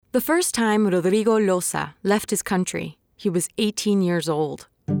The first time Rodrigo Loza left his country, he was 18 years old.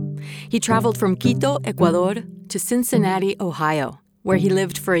 He traveled from Quito, Ecuador, to Cincinnati, Ohio, where he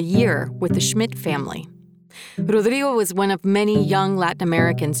lived for a year with the Schmidt family. Rodrigo was one of many young Latin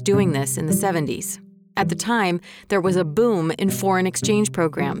Americans doing this in the 70s. At the time, there was a boom in foreign exchange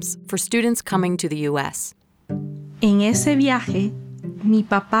programs for students coming to the U.S. En ese viaje, mi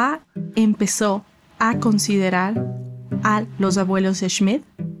papá empezó a considerar a los abuelos de Schmidt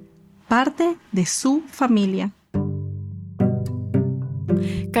parte de su familia.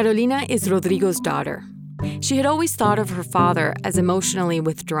 Carolina is Rodrigo's daughter. She had always thought of her father as emotionally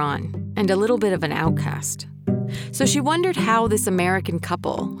withdrawn and a little bit of an outcast. So she wondered how this American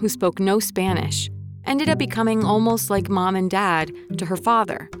couple, who spoke no Spanish, ended up becoming almost like mom and dad to her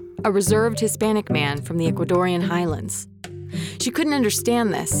father, a reserved Hispanic man from the Ecuadorian highlands. She couldn't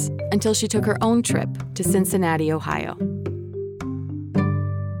understand this until she took her own trip to Cincinnati, Ohio.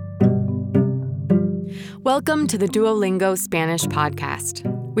 Welcome to the Duolingo Spanish podcast.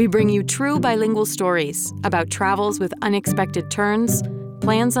 We bring you true bilingual stories about travels with unexpected turns,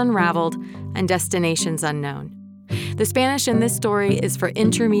 plans unraveled, and destinations unknown. The Spanish in this story is for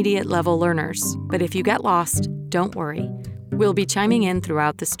intermediate level learners, but if you get lost, don't worry. We'll be chiming in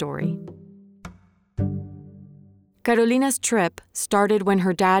throughout the story. Carolina's trip started when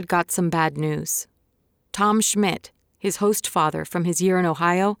her dad got some bad news. Tom Schmidt, his host father from his year in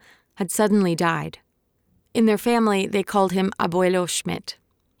Ohio, had suddenly died. In their family, they called him Abuelo Schmidt.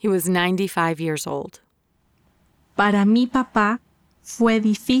 He was 95 years old. Para mi papá, fue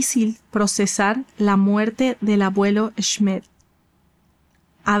difícil procesar la muerte del abuelo Schmidt.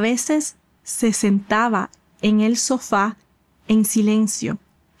 A veces se sentaba en el sofá en silencio,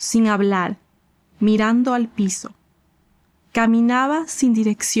 sin hablar, mirando al piso. Caminaba sin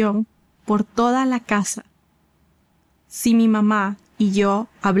dirección por toda la casa. Si mi mamá y yo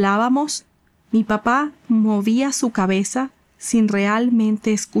hablábamos, mi papá movía su cabeza sin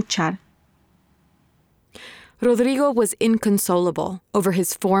realmente escuchar. Rodrigo was inconsolable over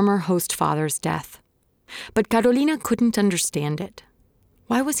his former host father's death. But Carolina couldn't understand it.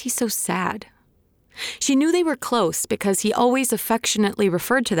 Why was he so sad? She knew they were close because he always affectionately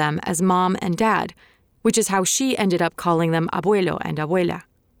referred to them as mom and dad, which is how she ended up calling them abuelo and abuela.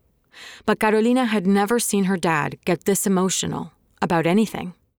 But Carolina had never seen her dad get this emotional about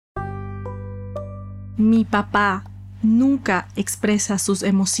anything. Mi papá nunca expresa sus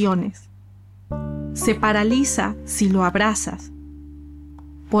emociones. Se paraliza si lo abrazas.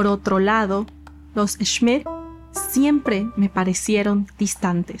 Por otro lado, los Schmidt siempre me parecieron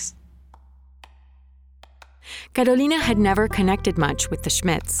distantes. Carolina had never connected much with the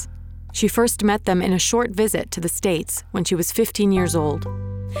Schmidts. She first met them in a short visit to the States when she was 15 years old,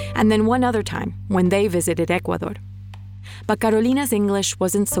 and then one other time when they visited Ecuador. But Carolina's English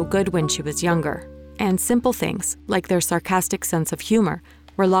wasn't so good when she was younger, and simple things, like their sarcastic sense of humor,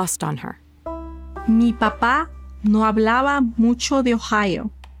 were lost on her. Mi papá no hablaba mucho de Ohio.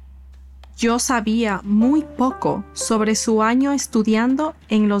 Yo sabía muy poco sobre su año estudiando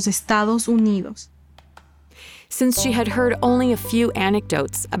en los Estados Unidos. Since she had heard only a few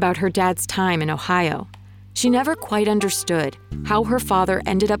anecdotes about her dad's time in Ohio, she never quite understood how her father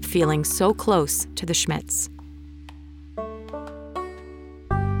ended up feeling so close to the Schmidts.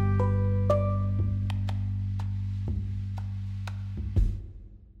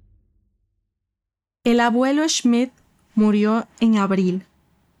 El abuelo Schmidt murió en abril.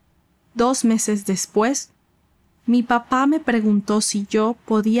 2 meses después, mi papá me preguntó si yo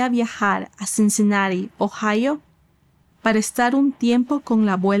podía viajar a Cincinnati, Ohio, para estar un tiempo con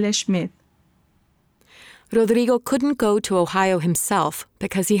la abuela Schmidt. Rodrigo couldn't go to Ohio himself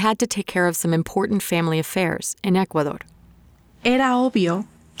because he had to take care of some important family affairs in Ecuador. Era obvio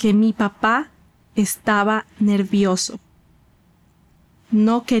que mi papá estaba nervioso.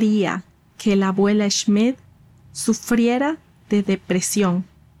 No quería que la abuela Schmidt sufriera de depresión.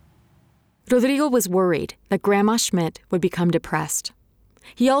 Rodrigo was worried that Grandma Schmidt would become depressed.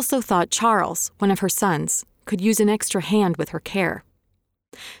 He also thought Charles, one of her sons, could use an extra hand with her care.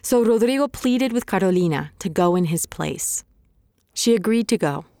 So Rodrigo pleaded with Carolina to go in his place. She agreed to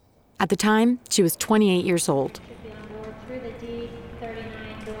go. At the time, she was 28 years old.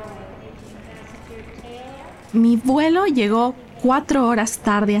 Mi vuelo llegó 4 horas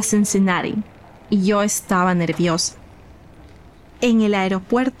tarde a Cincinnati y yo estaba nerviosa. En el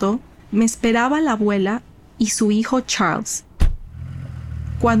aeropuerto me esperaba la abuela y su hijo Charles.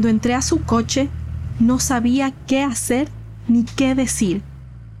 Cuando entré a su coche, no sabía qué hacer ni qué decir.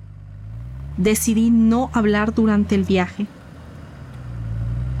 Decidí no hablar durante el viaje.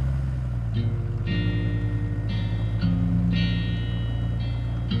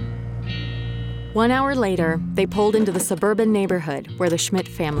 1 hour later, they pulled into the suburban neighborhood where the Schmidt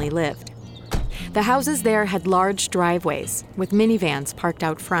family lived. The houses there had large driveways with minivans parked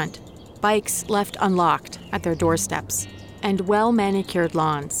out front, bikes left unlocked at their doorsteps, and well-manicured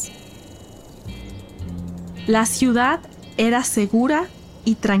lawns. La ciudad era segura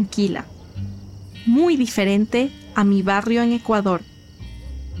y tranquila, muy diferente a mi barrio en Ecuador.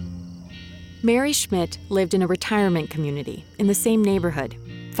 Mary Schmidt lived in a retirement community in the same neighborhood,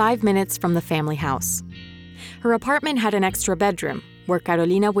 5 minutes from the family house. Her apartment had an extra bedroom where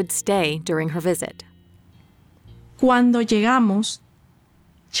Carolina would stay during her visit. Cuando llegamos,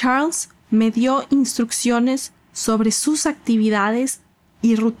 Charles me dio instrucciones sobre sus actividades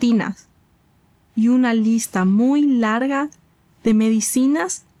y rutinas y una lista muy larga de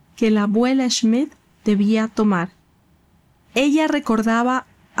medicinas que la abuela Schmidt debía tomar. Ella recordaba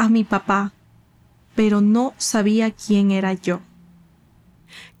a mi papá, pero no sabía quién era yo.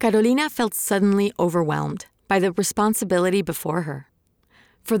 Carolina felt suddenly overwhelmed by the responsibility before her.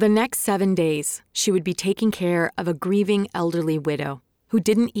 For the next 7 days, she would be taking care of a grieving elderly widow who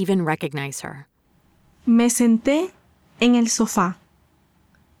didn't even recognize her. Me senté en el sofá.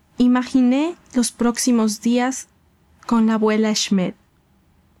 Imaginé los próximos días con la abuela Schmidt.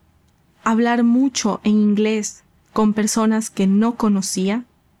 Hablar mucho en inglés con personas que no conocía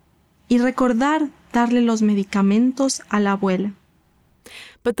y recordar darle los medicamentos a la abuela.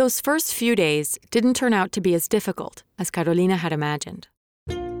 But those first few days didn't turn out to be as difficult as Carolina had imagined.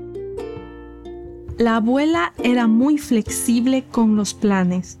 La abuela era muy flexible con los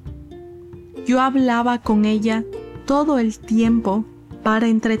planes. Yo hablaba con ella todo el tiempo para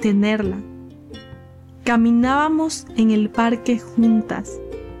entretenerla. Caminábamos en el parque juntas.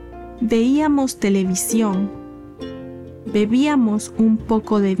 Veíamos televisión. Bebíamos un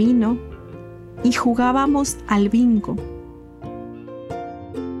poco de vino y jugábamos al bingo.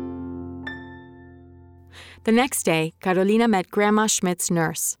 The next day, Carolina met Grandma Schmidt's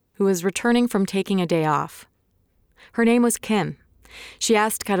nurse, who was returning from taking a day off. Her name was Kim. She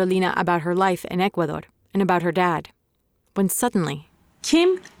asked Carolina about her life in Ecuador and about her dad, when suddenly,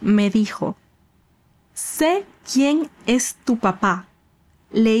 Kim me dijo, sé quién es tu papá.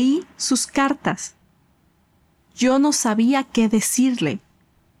 Leí sus cartas. Yo no sabía qué decirle.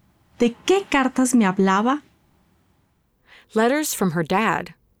 ¿De qué cartas me hablaba? letters from her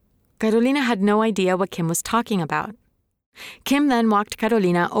dad. Carolina had no idea what Kim was talking about. Kim then walked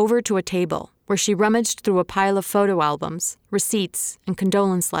Carolina over to a table where she rummaged through a pile of photo albums, receipts, and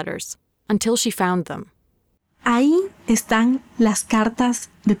condolence letters until she found them. Ahí están las cartas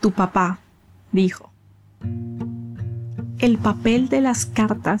de tu papá, dijo. El papel de las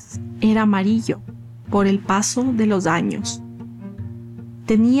cartas era amarillo por el paso de los años.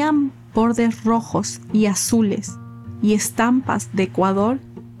 Tenían bordes rojos y azules y estampas de Ecuador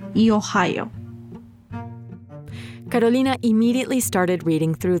y Ohio. Carolina immediately started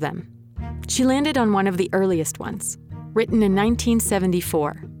reading through them. She landed on one of the earliest ones, written in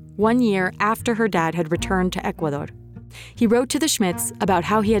 1974, 1 year after her dad had returned to Ecuador. He wrote to the Schmidts about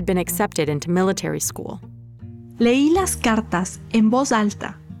how he had been accepted into military school. Leí las cartas en voz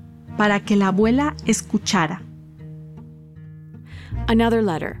alta para que la abuela escuchara. Another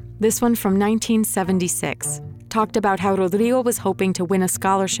letter, this one from 1976, talked about how Rodrigo was hoping to win a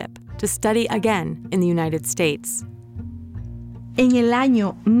scholarship to study again in the United States. En el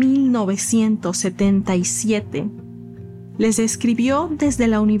año 1977, les escribió desde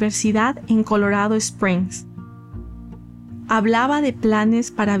la universidad en Colorado Springs. Hablaba de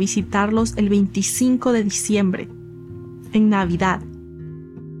planes para visitarlos el 25 de diciembre, en Navidad.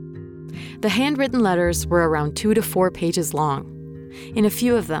 The handwritten letters were around 2 to 4 pages long. In a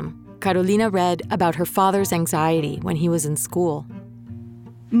few of them, Carolina read about her father's anxiety when he was in school.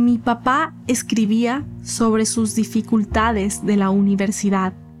 Mi papá escribía sobre sus dificultades de la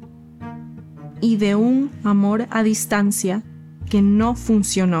universidad y de un amor a distancia que no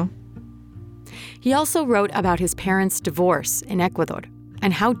funcionó. He also wrote about his parents' divorce in Ecuador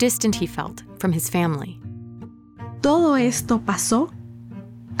and how distant he felt from his family. Todo esto pasó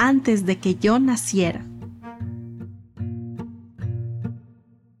antes de que yo naciera.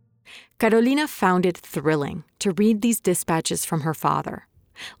 Carolina found it thrilling to read these dispatches from her father,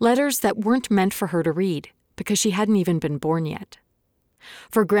 letters that weren't meant for her to read because she hadn't even been born yet.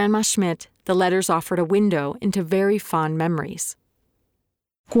 For Grandma Schmidt, the letters offered a window into very fond memories.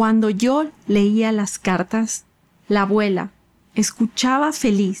 Cuando yo leía las cartas, la abuela escuchaba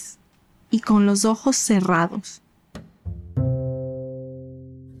feliz y con los ojos cerrados.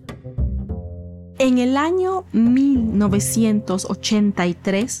 En el año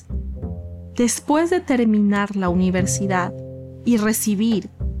 1983, después de terminar la universidad y recibir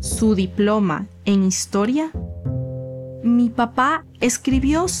su diploma en historia? Mi papá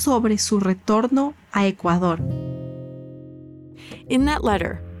escribió sobre su retorno a Ecuador. In that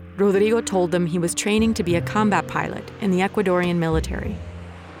letter, Rodrigo told them he was training to be a combat pilot in the Ecuadorian military.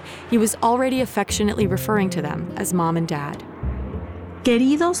 He was already affectionately referring to them as mom and dad.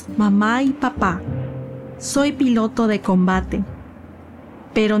 Queridos mamá y papá, soy piloto de combate,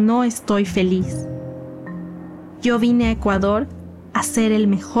 pero no estoy feliz. Yo vine a Ecuador a ser el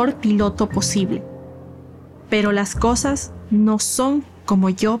mejor piloto posible, pero las cosas no son como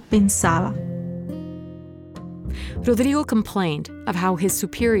yo pensaba. Rodrigo complained of how his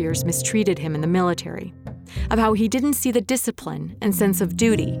superiors mistreated him in the military, of how he didn't see the discipline and sense of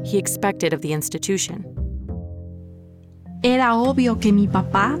duty he expected of the institution. Era obvio que mi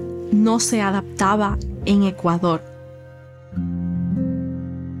papá no se adaptaba en Ecuador.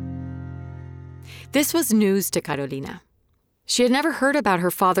 This was news to Carolina. She had never heard about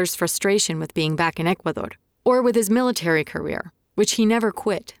her father's frustration with being back in Ecuador, or with his military career, which he never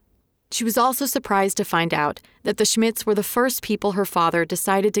quit. She was also surprised to find out that the Schmidts were the first people her father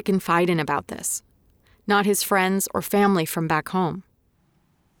decided to confide in about this, not his friends or family from back home.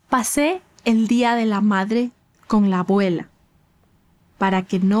 Pasé el Día de la Madre con la abuela, para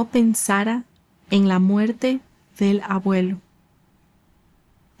que no pensara en la muerte del abuelo.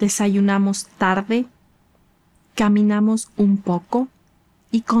 Desayunamos tarde, caminamos un poco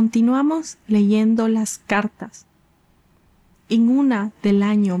y continuamos leyendo las cartas. En una del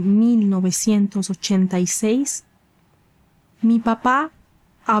año 1986, mi papá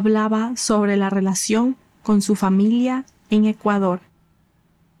hablaba sobre la relación con su familia en Ecuador.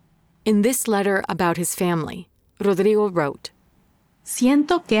 In this letter about his family, Rodrigo wrote,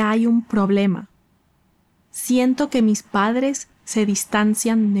 Siento que hay un problema. Siento que mis padres se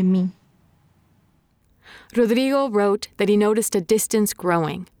distancian de mí. Rodrigo wrote that he noticed a distance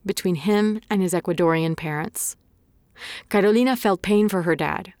growing between him and his Ecuadorian parents. Carolina felt pain for her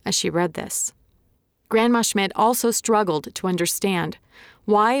dad as she read this. Grandma Schmidt also struggled to understand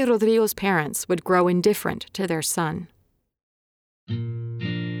why Rodrigo's parents would grow indifferent to their son.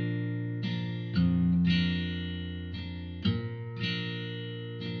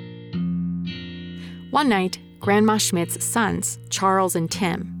 One night, Grandma Schmidt's sons, Charles and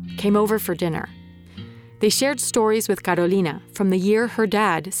Tim, came over for dinner. They shared stories with Carolina from the year her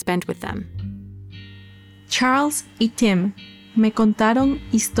dad spent with them. Charles y Tim me contaron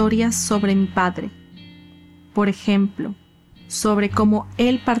historias sobre mi padre. Por ejemplo, sobre cómo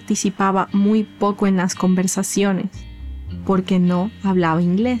él participaba muy poco en las conversaciones, porque no hablaba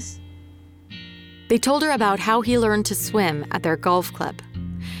inglés. They told her about how he learned to swim at their golf club,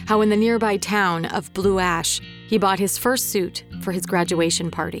 how in the nearby town of Blue Ash, he bought his first suit for his graduation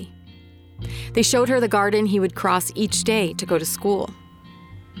party. They showed her the garden he would cross each day to go to school.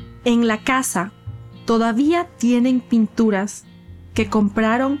 En la casa todavía tienen pinturas que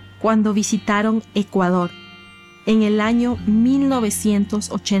compraron cuando visitaron Ecuador en el año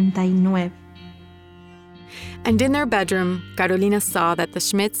 1989. And in their bedroom, Carolina saw that the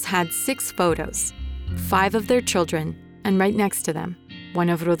Schmidts had 6 photos, 5 of their children, and right next to them, one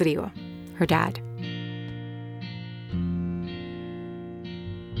of Rodrigo, her dad.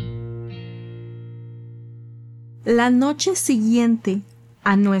 La noche siguiente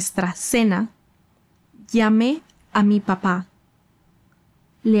a nuestra cena, llamé a mi papá.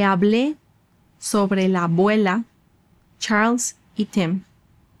 Le hablé sobre la abuela, Charles y Tim.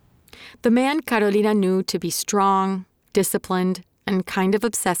 The man Carolina knew to be strong, disciplined, and kind of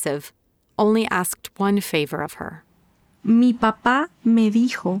obsessive only asked one favor of her. Mi papá me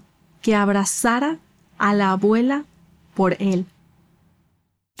dijo que abrazara a la abuela por él.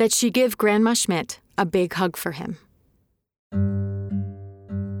 That she give Grandma Schmidt a big hug for him.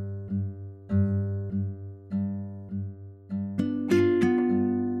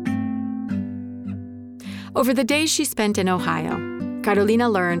 Over the days she spent in Ohio, Carolina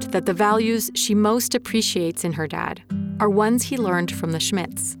learned that the values she most appreciates in her dad are ones he learned from the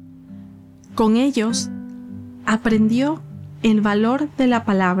Schmidts. Con ellos, aprendió el valor de la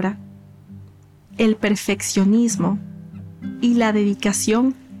palabra, el perfeccionismo y la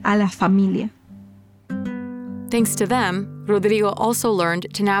dedicación a la familia. Thanks to them, Rodrigo also learned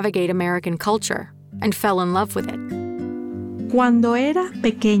to navigate American culture and fell in love with it. Cuando era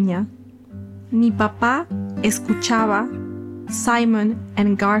pequeña, mi papá escuchaba Simon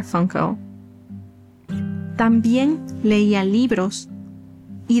and Garfunkel. También leía libros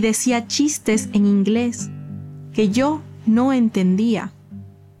y decía chistes en inglés que yo no entendía.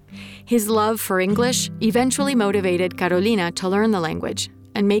 His love for English eventually motivated Carolina to learn the language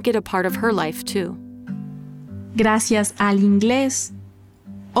and make it a part of her life too. Gracias al inglés,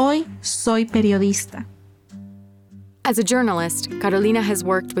 Hoy soy periodista. As a journalist, Carolina has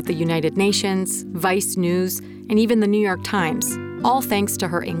worked with the United Nations, Vice News, and even the New York Times, all thanks to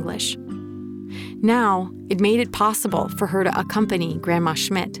her English. Now, it made it possible for her to accompany Grandma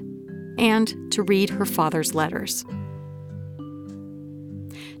Schmidt and to read her father's letters.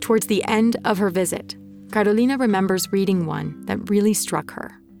 Towards the end of her visit, Carolina remembers reading one that really struck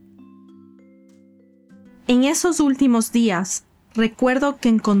her. En esos últimos días, recuerdo que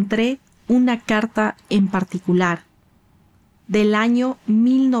encontré una carta en particular, del año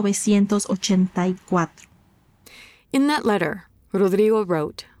 1984. In that letter, Rodrigo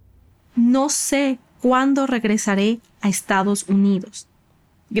wrote, No sé cuándo regresaré a Estados Unidos.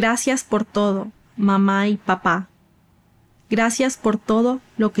 Gracias por todo, mamá y papá. Gracias por todo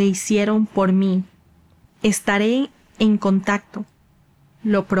lo que hicieron por mí. Estaré en contacto.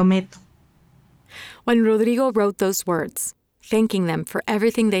 Lo prometo. When Rodrigo wrote those words, thanking them for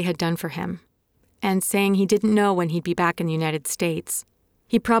everything they had done for him, and saying he didn't know when he'd be back in the United States,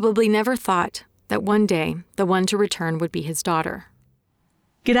 he probably never thought that one day the one to return would be his daughter.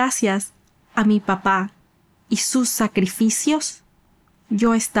 Gracias a mi papá y sus sacrificios,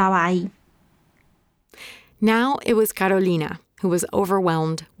 yo estaba ahí. Now it was Carolina who was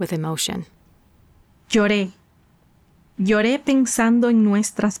overwhelmed with emotion. Lloré. Lloré pensando en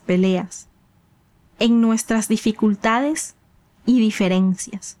nuestras peleas, en nuestras dificultades y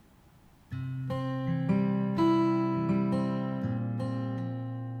diferencias.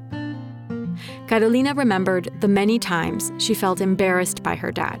 Carolina remembered the many times she felt embarrassed by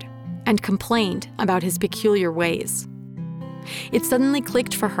her dad and complained about his peculiar ways. It suddenly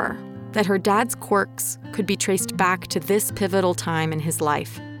clicked for her that her dad's quirks could be traced back to this pivotal time in his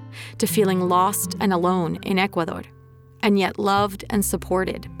life, to feeling lost and alone in Ecuador, and yet loved and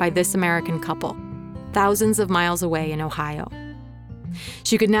supported by this American couple, thousands of miles away in Ohio.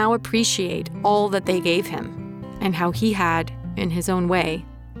 She could now appreciate all that they gave him and how he had, in his own way,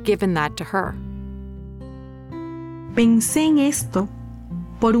 given that to her. Pensé en esto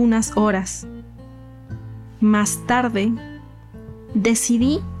por unas horas. Más tarde,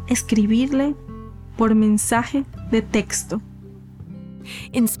 decidí escribirle por mensaje de texto.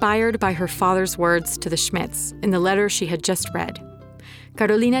 Inspired by her father's words to the Schmidts in the letter she had just read,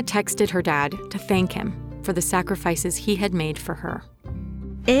 Carolina texted her dad to thank him for the sacrifices he had made for her.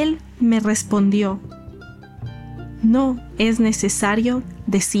 Él me respondió, no es necesario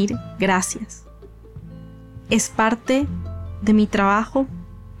decir gracias. Es parte de mi trabajo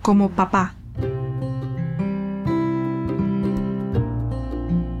como papá.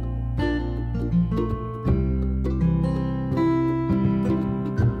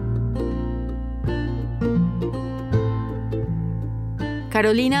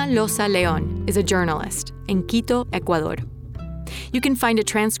 Carolina Loza León is a journalist in Quito, Ecuador. You can find a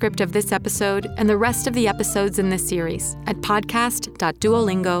transcript of this episode and the rest of the episodes in this series at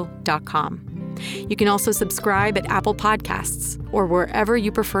podcast.duolingo.com. You can also subscribe at Apple Podcasts or wherever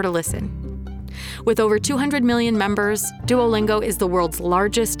you prefer to listen. With over 200 million members, Duolingo is the world's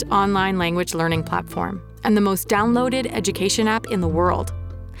largest online language learning platform and the most downloaded education app in the world.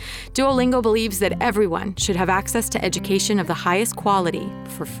 Duolingo believes that everyone should have access to education of the highest quality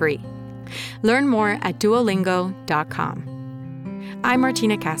for free. Learn more at duolingo.com. I'm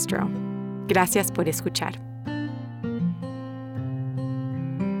Martina Castro. Gracias por escuchar.